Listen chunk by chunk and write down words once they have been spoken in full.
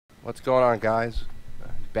What's going on, guys?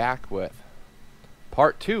 Back with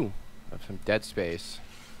part 2 of some Dead Space.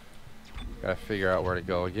 Gotta figure out where to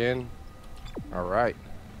go again. Alright.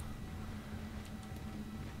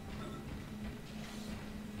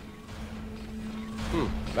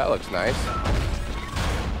 That looks nice.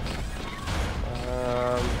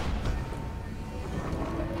 A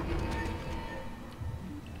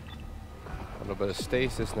little bit of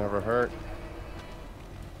stasis never hurt.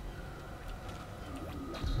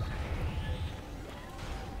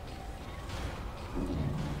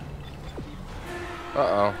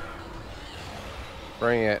 Uh-oh.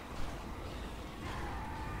 Bring it.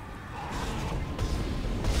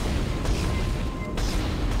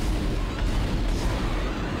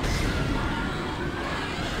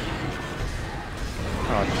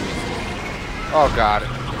 Oh, Jesus. Oh, God.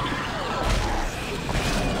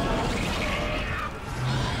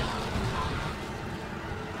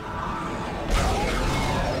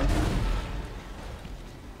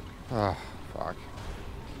 Oh, fuck.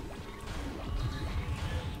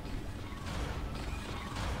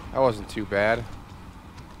 That wasn't too bad.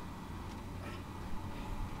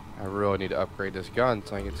 I really need to upgrade this gun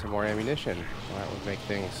so I can get some more ammunition. That would make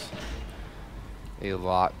things a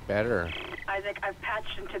lot better. Isaac, I've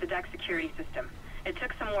patched into the deck security system. It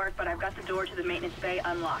took some work, but I've got the door to the maintenance bay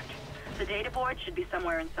unlocked. The data board should be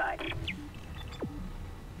somewhere inside.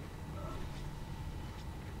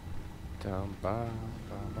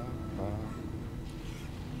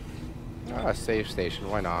 Ah, save station,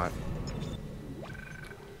 why not?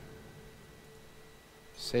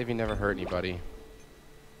 Saving never hurt anybody.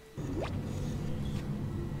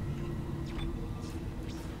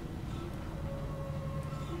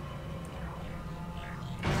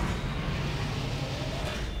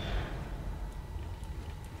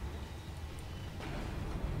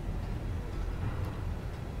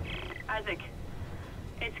 Isaac,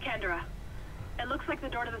 it's Kendra. It looks like the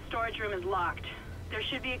door to the storage room is locked. There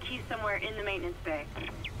should be a key somewhere in the maintenance bay.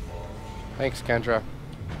 Thanks, Kendra.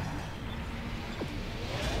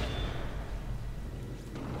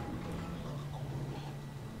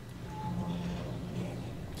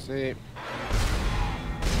 See.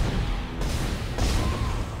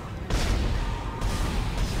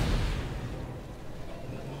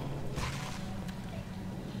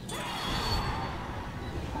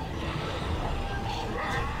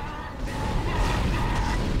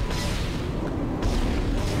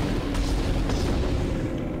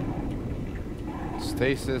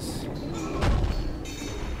 Stasis.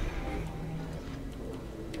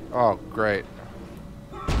 Oh, great.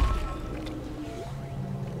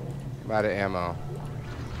 I'm out of ammo.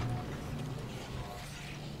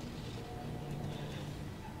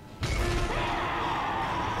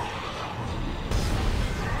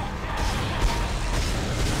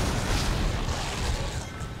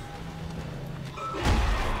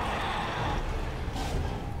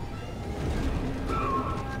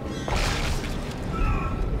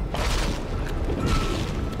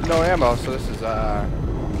 No ammo, so this is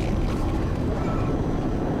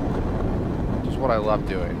just what I love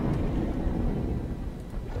doing.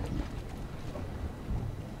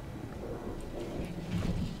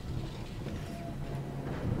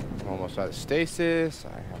 I'm almost out of stasis.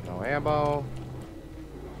 I have no ammo.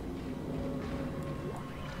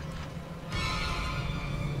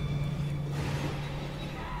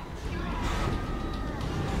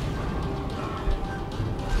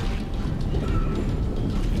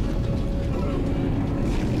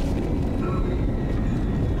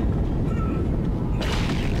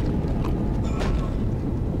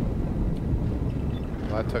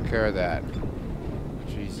 I took care of that.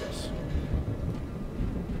 Jesus.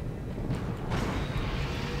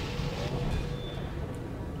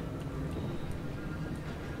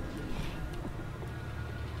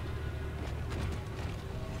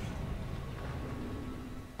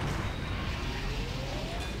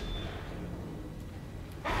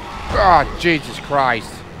 Ah, Jesus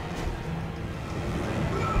Christ.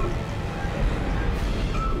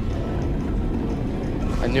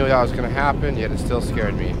 I knew that was going to happen, yet it still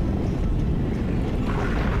scared me.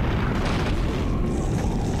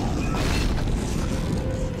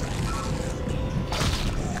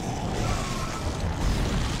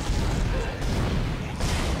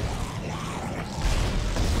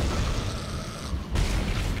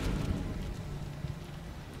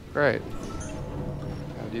 Great.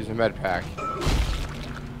 Gotta use a med pack.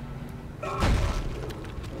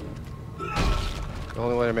 The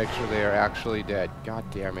only way to make sure they are actually dead. God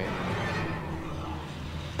damn it.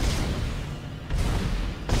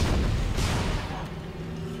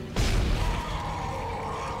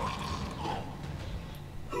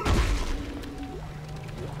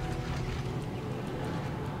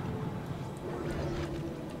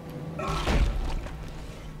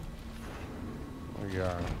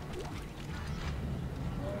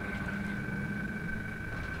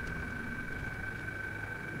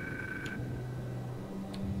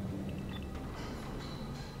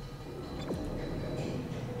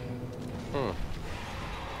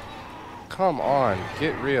 come on,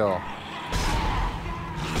 get real.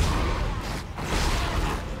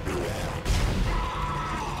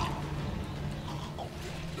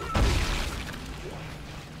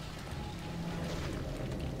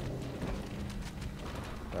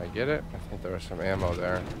 Did I get it? I think there was some ammo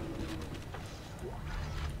there.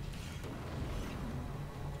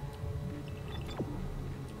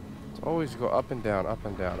 Let's always go up and down, up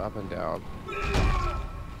and down, up and down.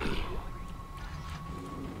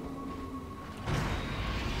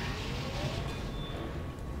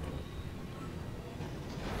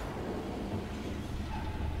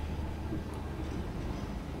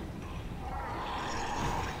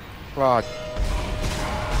 Fuck.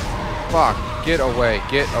 Fuck. Get away.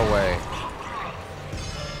 Get away.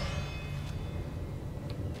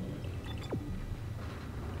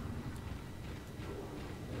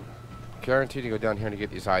 Guaranteed to go down here to get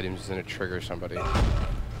these items and it triggers somebody. Well,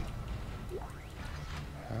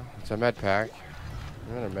 it's a med pack.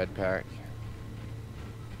 Another med pack.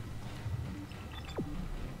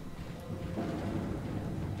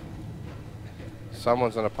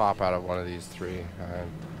 Someone's gonna pop out of one of these three.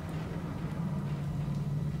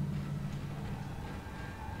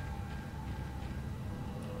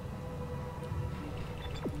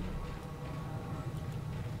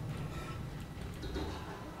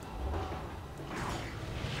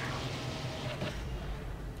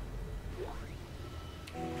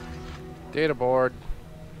 Data board.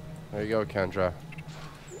 There you go, Kendra.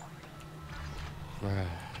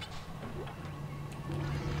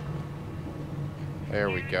 There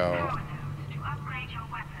we go.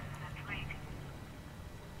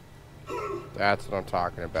 That's what I'm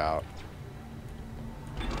talking about.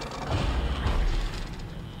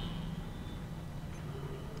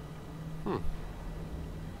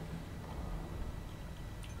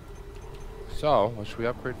 So, what should we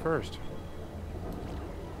upgrade first?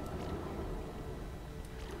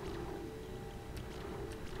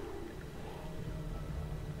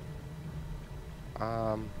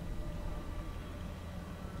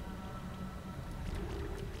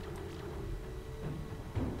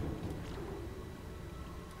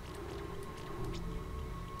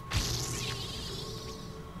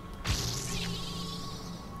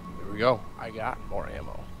 There we go. I got more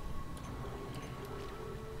ammo.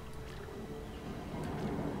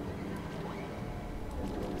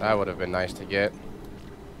 That would have been nice to get.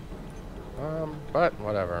 But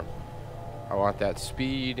whatever. I want that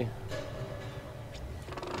speed.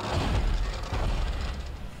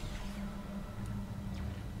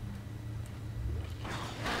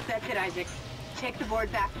 That's it, Isaac. Take the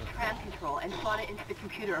board back to tram control and slot it into the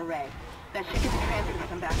computer array. That should get the transit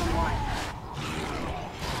system back online.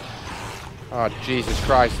 Oh, Jesus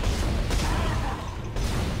Christ.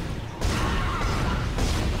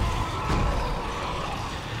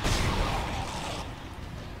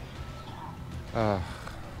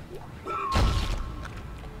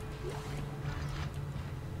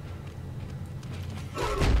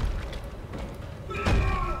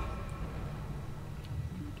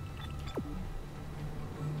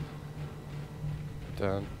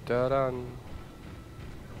 Dun dun dun.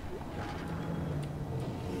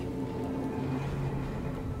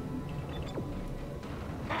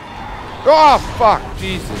 Oh, fuck,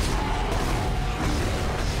 Jesus.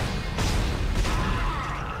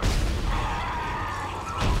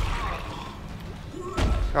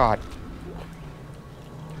 God.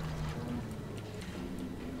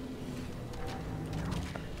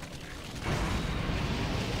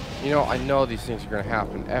 You know, I know these things are going to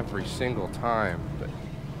happen every single time, but...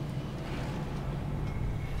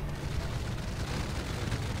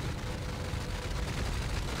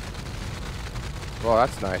 Well,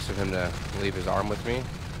 that's nice of him to leave his arm with me.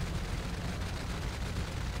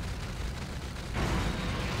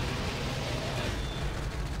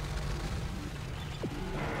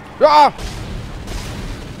 Ah!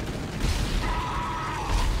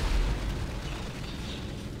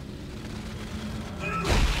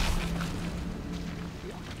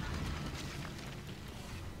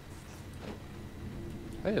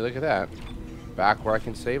 Hey, look at that. Back where I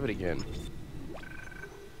can save it again.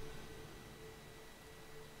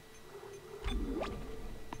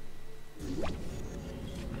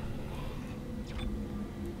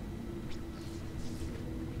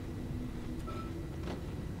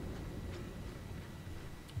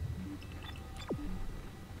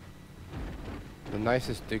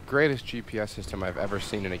 The greatest GPS system I've ever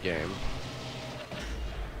seen in a game.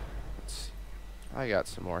 I got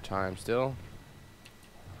some more time still.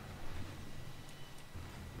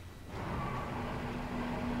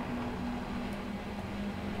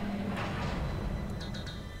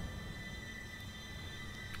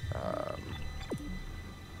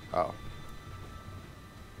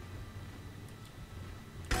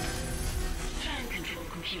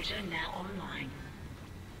 computer now online.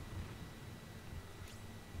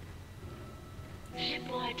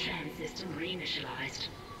 Shipwide trans system reinitialized.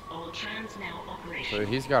 All trans now operational.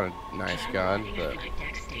 So he's got a nice gun, but flight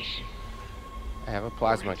deck station. I have a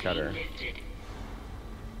plasma Quarantine cutter. lifted.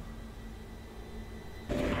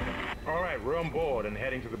 All right, we're on board and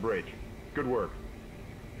heading to the bridge. Good work.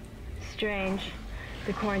 Strange.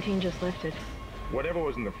 The quarantine just lifted. Whatever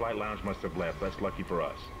was in the flight lounge must have left. That's lucky for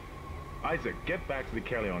us. Isaac, get back to the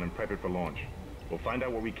Kellion and prep it for launch. We'll find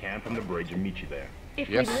out what we can from the bridge and meet you there. If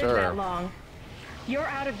Yes, we live sir. that long. You're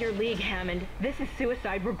out of your league, Hammond. This is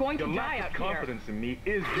suicide. We're going to Your die lack out of here. confidence in me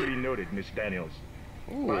is duly noted, Miss Daniels.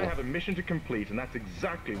 Ooh. But I have a mission to complete, and that's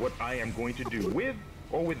exactly what I am going to do, with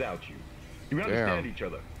or without you. Do we understand each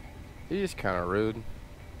other? He's kind of rude.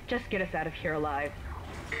 Just get us out of here alive.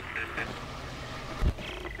 This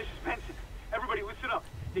is Benson. Everybody listen up.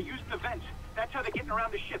 They're using the vents. That's how they're getting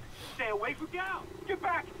around the ship. Stay away from down. Get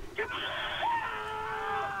back. Get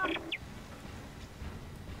back.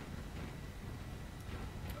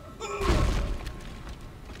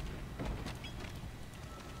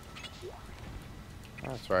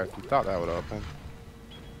 That's right. I thought that would open.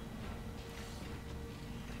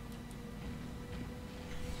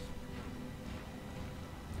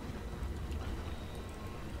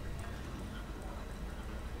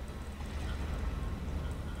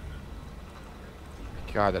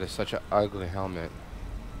 God, that is such an ugly helmet.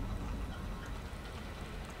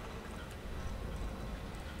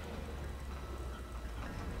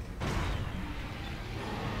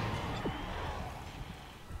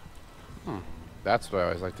 That's what I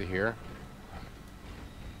always like to hear.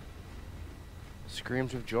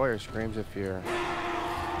 Screams of joy or screams of fear?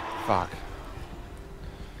 Fuck.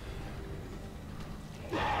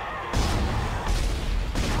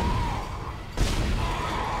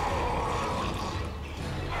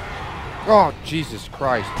 Oh, Jesus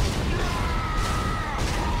Christ.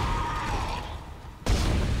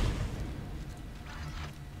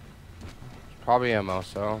 Probably ammo,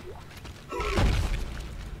 so.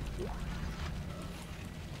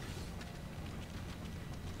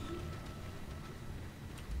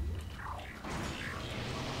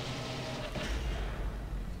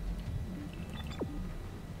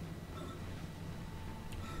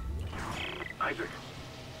 Isaac,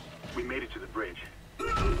 we made it to the bridge.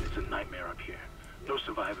 It's a nightmare up here. No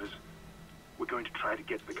survivors. We're going to try to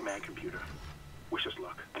get to the command computer. Wish us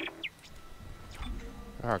luck.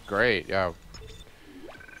 Oh, great. Yeah.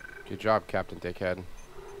 Good job, Captain Dickhead.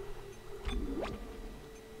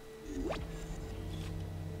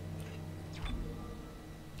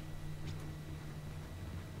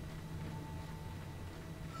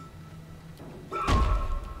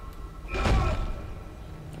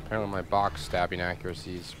 Apparently my box stabbing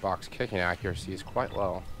accuracies, box kicking accuracy is quite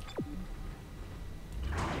low.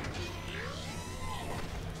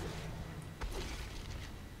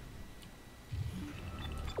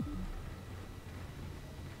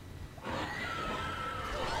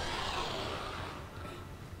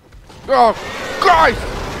 Oh, Christ!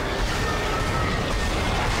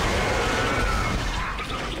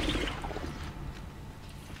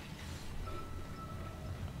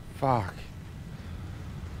 Fuck.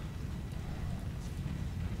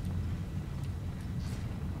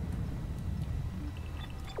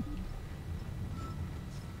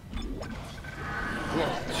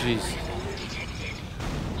 Jeez.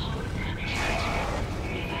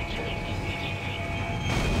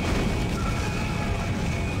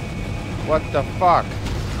 What the fuck?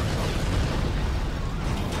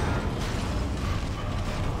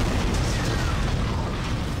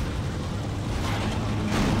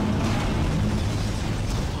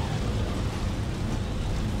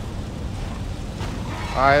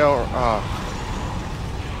 I don't.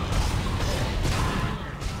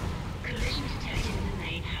 Collision detected in the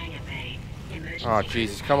main hangar bay. Emergency Oh,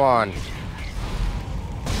 Jesus! Come on.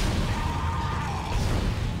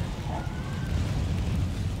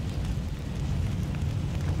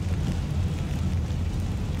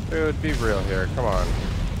 Dude, be real here. Come on.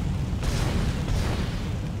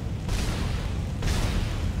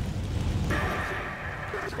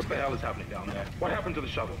 What the hell is happening down there? What happened to the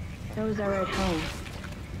shuttle? That was our ride home.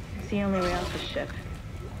 It's the only way off the ship.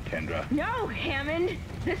 Kendra, No, Hammond!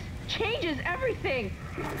 This changes everything!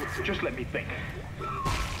 just let me think.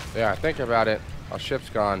 Yeah, think about it. Our ship's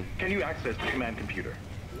gone. Can you access the command computer?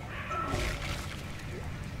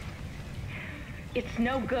 It's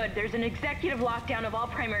no good. There's an executive lockdown of all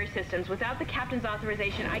primary systems. Without the captain's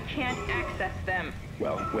authorization, I can't access them.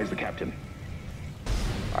 Well, where's the captain?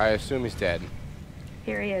 I assume he's dead.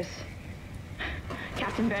 Here he is.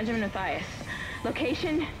 Captain Benjamin Mathias.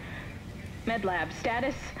 Location, Med lab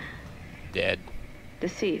status Dead.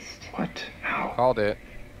 deceased. What? How? Called it.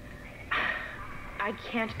 I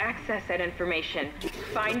can't access that information.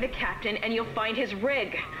 Find the captain and you'll find his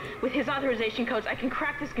rig. With his authorization codes, I can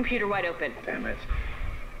crack this computer wide open. Damn it.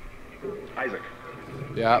 Isaac,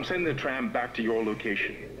 Yeah. I'm sending the tram back to your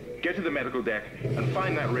location. Get to the medical deck and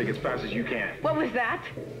find that rig as fast as you can. What was that?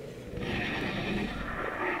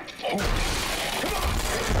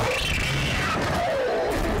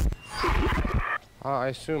 I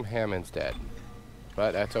assume Hammond's dead.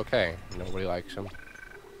 But that's okay. Nobody likes him.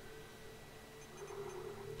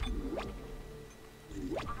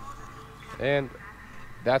 And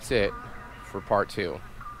that's it for part 2.